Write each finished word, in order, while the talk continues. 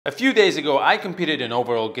A few days ago, I competed in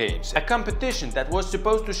Overall Games, a competition that was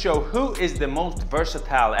supposed to show who is the most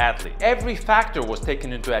versatile athlete. Every factor was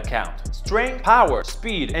taken into account: strength, power,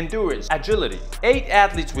 speed, endurance, agility. 8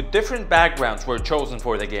 athletes with different backgrounds were chosen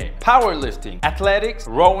for the game: powerlifting, athletics,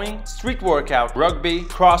 rowing, street workout, rugby,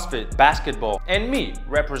 CrossFit, basketball, and me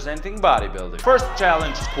representing bodybuilding. First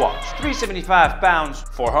challenge: squats. 375 pounds,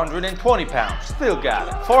 420 pounds, still got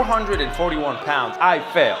it. 441 pounds, I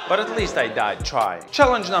failed, but at least I died trying.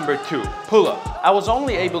 Challenge number 2, pull-up. I was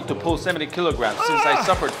only able to pull 70 kilograms since I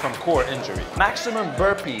suffered from core injury. Maximum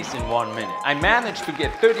burpees in 1 minute. I managed to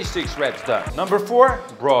get 36 reps done. Number 4,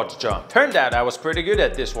 broad jump. Turned out I was pretty good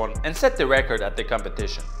at this one and set the record at the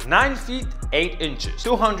competition. 9 feet 8 inches,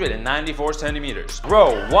 294 centimeters.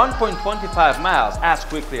 Row 1.25 miles as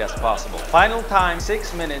quickly as possible. Final time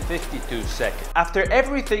 6 minutes 52 seconds. After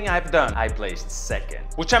everything I've done, I placed second,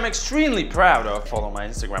 which I'm extremely proud of. Follow my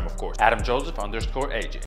Instagram, of course, AdamJoseph_AJ.